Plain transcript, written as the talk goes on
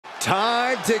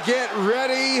Time to get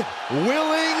ready,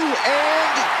 willing,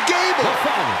 and gable. The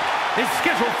following is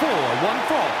scheduled for one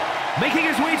fall, making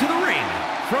his way to the ring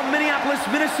from Minneapolis,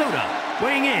 Minnesota,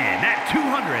 weighing in at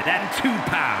 202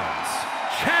 pounds,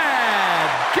 Chad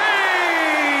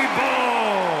Gable.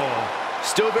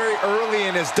 Still very early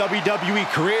in his WWE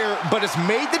career, but has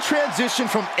made the transition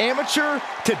from amateur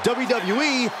to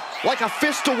WWE like a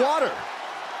fish to water.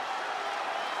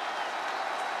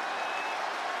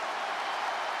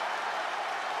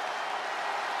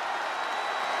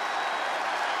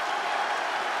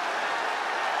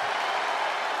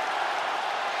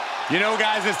 You know,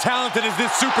 guys, as talented as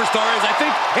this superstar is, I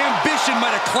think ambition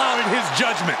might have clouded his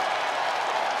judgment.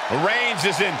 Reigns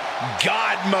is in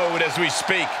God mode as we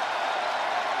speak.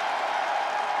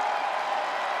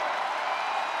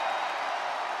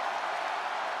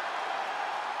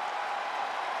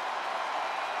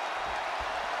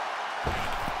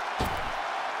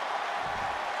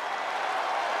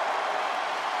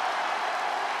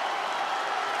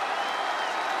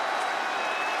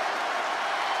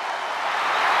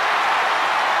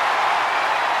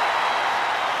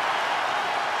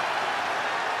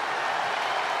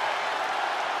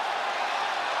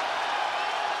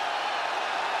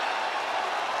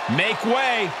 Make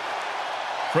way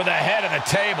for the head of the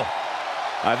table.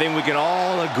 I think we can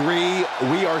all agree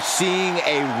we are seeing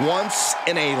a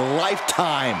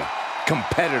once-in-a-lifetime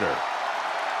competitor.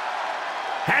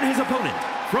 And his opponent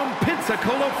from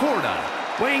Pensacola, Florida,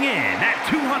 weighing in at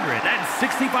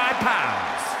 265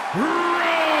 pounds,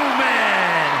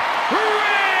 Roman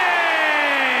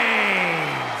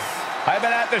Reigns. I've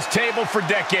been at this table for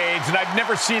decades, and I've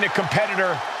never seen a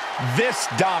competitor this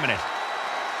dominant.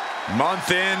 Month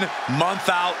in, month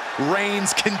out,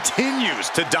 Reigns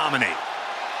continues to dominate.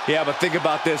 Yeah, but think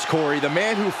about this, Corey. The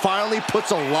man who finally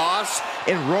puts a loss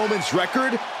in Roman's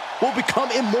record will become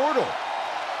immortal.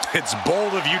 It's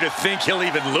bold of you to think he'll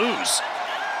even lose.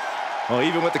 Well,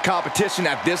 even with the competition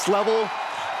at this level,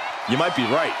 you might be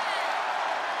right.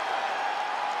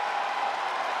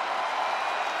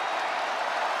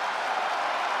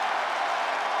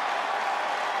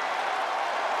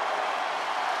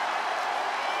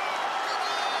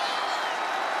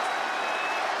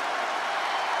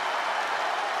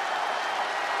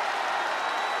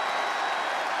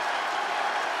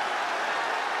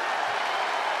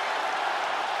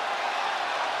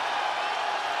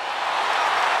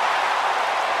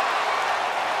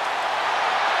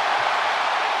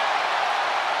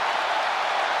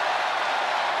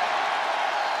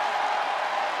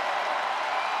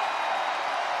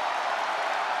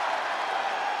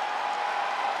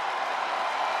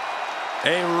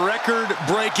 A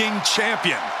record-breaking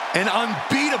champion, an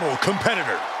unbeatable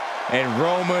competitor. And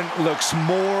Roman looks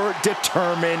more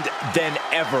determined than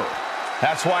ever.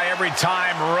 That's why every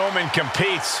time Roman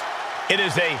competes, it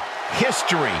is a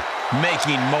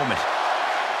history-making moment.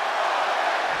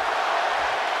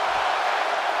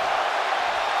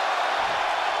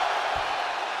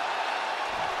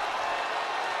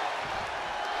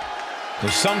 The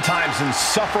sometimes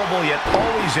insufferable yet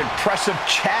always impressive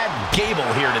Chad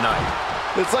Gable here tonight.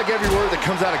 It's like every word that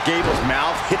comes out of Gable's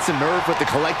mouth hits a nerve with the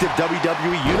collective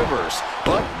WWE universe.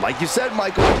 But, like you said,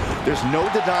 Michael, there's no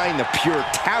denying the pure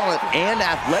talent and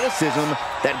athleticism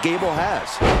that Gable has.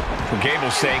 For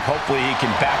Gable's sake, hopefully he can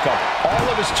back up all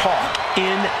of his talk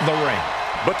in the ring.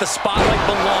 But the spotlight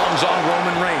belongs on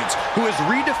Roman Reigns, who has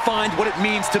redefined what it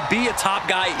means to be a top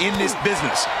guy in this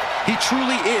business. He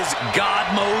truly is God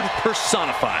mode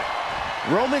personified.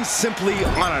 Roman's simply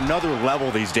on another level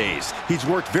these days. He's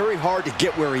worked very hard to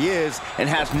get where he is and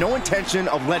has no intention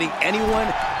of letting anyone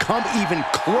come even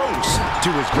close to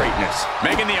his greatness.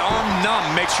 Making the arm numb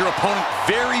makes your opponent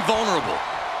very vulnerable.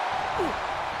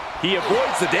 He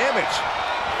avoids the damage.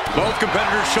 Both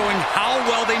competitors showing how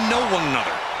well they know one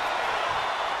another.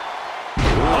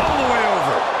 All the way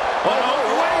over.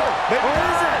 Where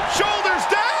is it? Shoulders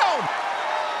down!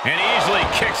 And easily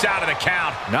kicks out of the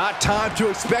count. Not time to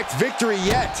expect victory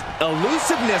yet.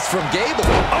 Elusiveness from Gable.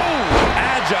 Oh,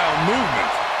 agile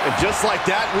movement. And just like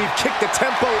that, we've kicked the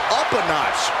tempo up a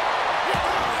notch.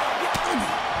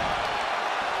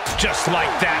 Just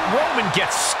like that, Roman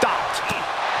gets stopped.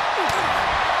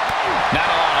 Not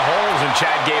a lot of holes in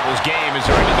Chad Gable's game. Is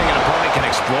there anything an opponent can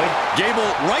exploit? Gable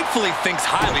rightfully thinks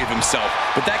highly of himself,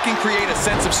 but that can create a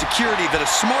sense of security that a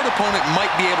smart opponent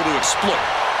might be able to exploit.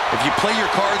 If you play your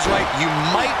cards right, you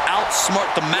might outsmart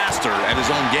the master at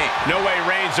his own game. No way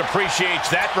Reigns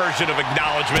appreciates that version of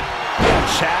acknowledgement.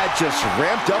 Chad just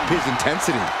ramped up his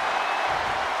intensity.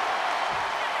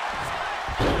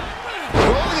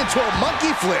 Rolling into a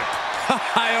monkey flip.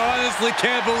 I honestly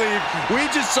can't believe we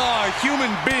just saw a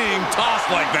human being tossed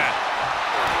like that.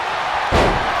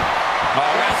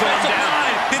 Oh, wrestle him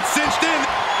down. It's cinched in.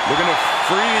 Looking to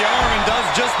free the arm and does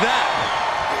just that.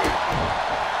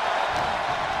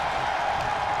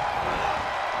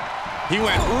 He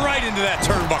went right into that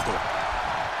turnbuckle.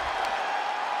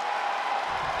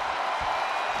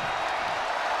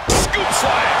 Scoop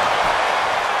slam.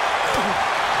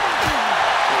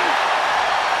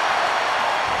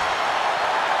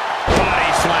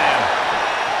 Body slam.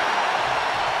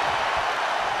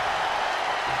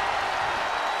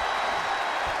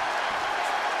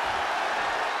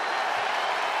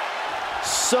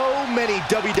 So many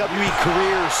WWE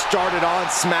careers started on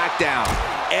SmackDown.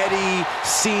 Eddie,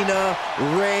 Cena,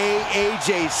 Ray,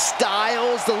 AJ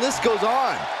Styles, the list goes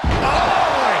on. Oh,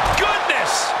 my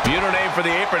goodness! You don't aim for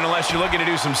the apron unless you're looking to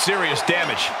do some serious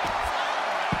damage.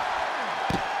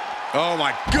 Oh,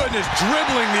 my goodness,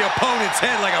 dribbling the opponent's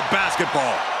head like a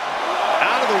basketball.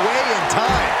 Out of the way in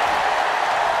time.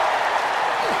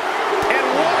 And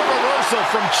what a reversal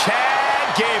from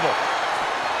Chad Gable.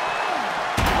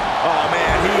 Oh,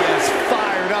 man, he is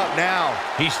fired up now.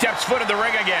 He steps foot in the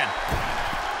ring again.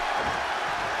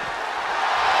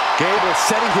 Gable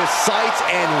setting his sights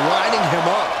and lining him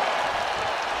up.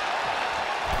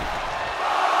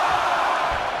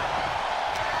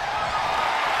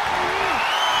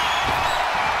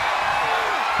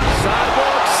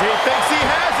 Sidewalks, he thinks he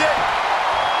has it.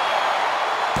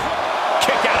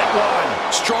 Kick out at one.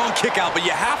 Strong kick out, but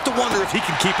you have to wonder if he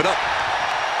can keep it up.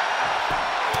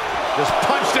 Just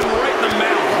punched him right in the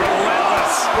mouth.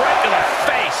 Relentless. Right to the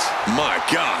face. My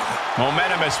God.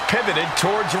 Momentum has pivoted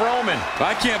towards Roman.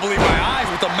 I can't believe my eyes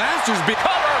with the Masters be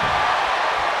Cover.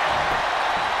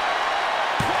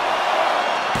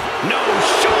 No,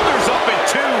 shoulders up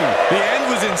at two. The end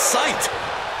was in sight.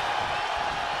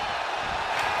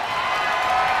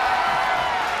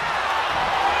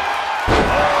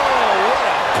 Oh, what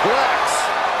a plex.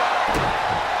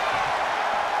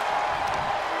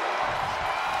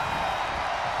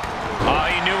 Oh,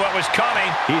 he knew what was coming.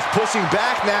 He's pushing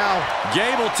back now.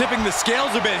 Gable tipping the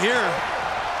scales a bit here.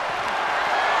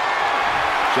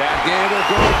 Chad Gable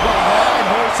goes behind,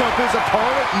 hoists up his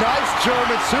opponent. Nice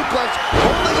German suplex,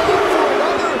 holding on for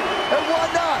another. And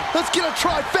why not? Let's get a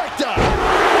trifecta.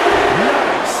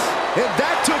 Nice. And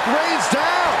that took Reigns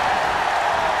down.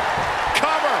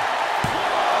 Cover.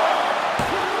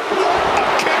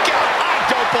 A kick out. I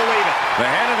don't believe it. The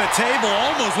head of the table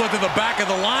almost went to the back of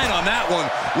the line on that one.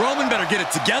 Roman better get it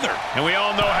together. And we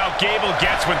all know how Gable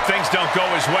gets when things don't go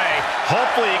his way.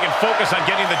 Hopefully he can focus on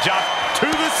getting the job To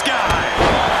the sky.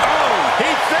 Oh, he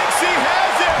thinks he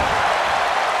has it.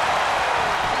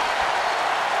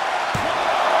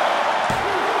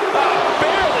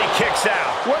 Barely kicks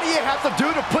out. What do you have to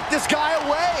do to put this guy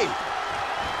away?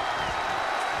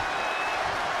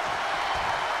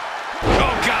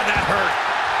 Oh, God, that hurt.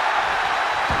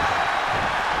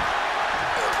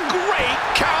 Great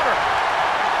counter.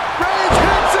 Reigns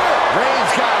hits it.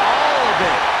 Reigns got all of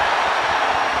it.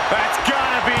 That's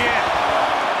gotta be it.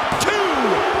 Two.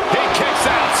 He kicks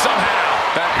out somehow.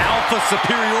 That alpha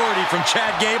superiority from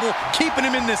Chad Gable keeping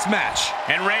him in this match.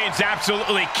 And Reigns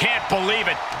absolutely can't believe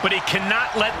it, but he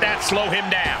cannot let that slow him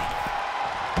down.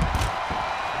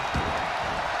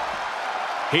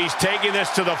 He's taking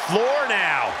this to the floor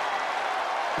now.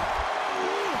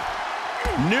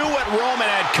 Knew what Roman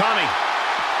had coming.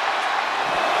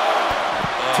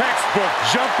 Textbook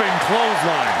jumping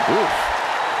clothesline. Oof.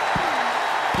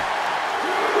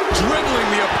 Dribbling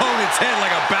the opponent's head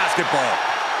like a basketball.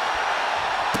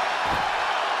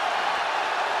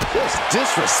 Just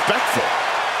disrespectful.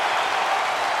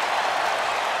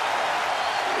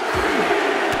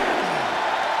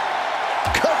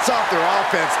 Cuts off their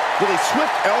offense with a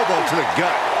swift elbow to the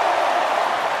gut.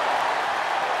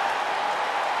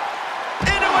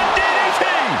 Into a DDT!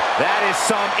 That is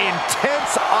some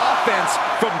intense offense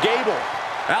from Gable.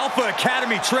 Alpha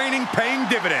Academy training paying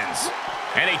dividends.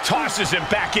 And he tosses him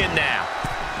back in now.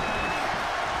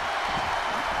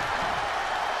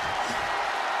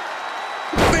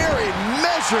 Very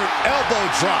measured elbow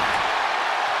drop.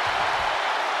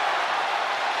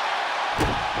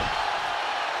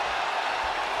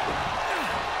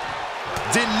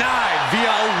 Denied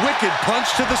via a wicked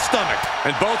punch to the stomach.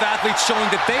 And both athletes showing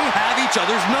that they have each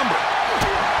other's number.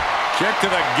 Kick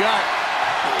to the gut.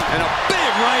 And a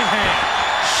big right hand.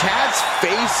 Chad's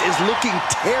face is looking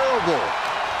terrible.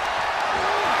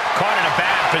 Caught in a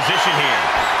bad position here.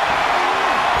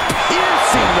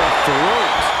 Piercing the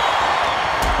throat.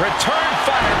 Return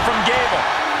fire from Gable.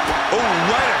 Oh,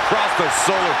 right across the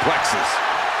solar plexus.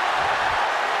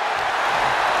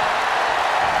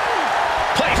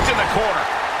 the corner.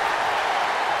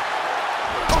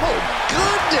 Oh,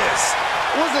 goodness!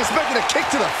 I wasn't expecting a kick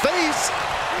to the face.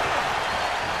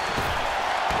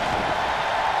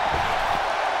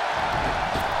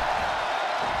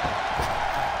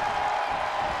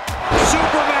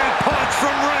 Superman punch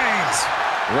from Reigns.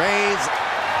 Reigns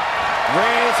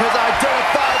has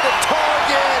identified the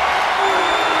target.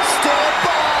 Stand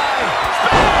by.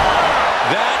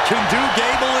 That can do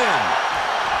Gable in.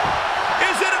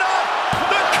 Is it enough?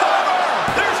 The cover.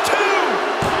 There's two.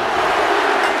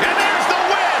 And there's the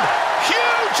win.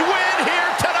 Huge win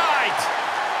here tonight.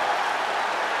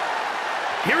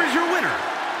 Here is your winner,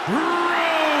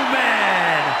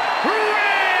 Roman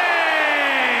Reigns.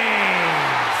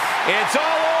 It's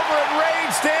all over and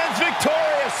Reigns stands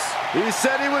victorious. He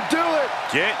said he would do it.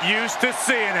 Get used to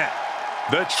seeing it.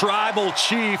 The tribal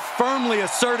chief firmly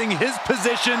asserting his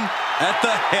position at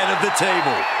the head of the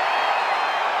table.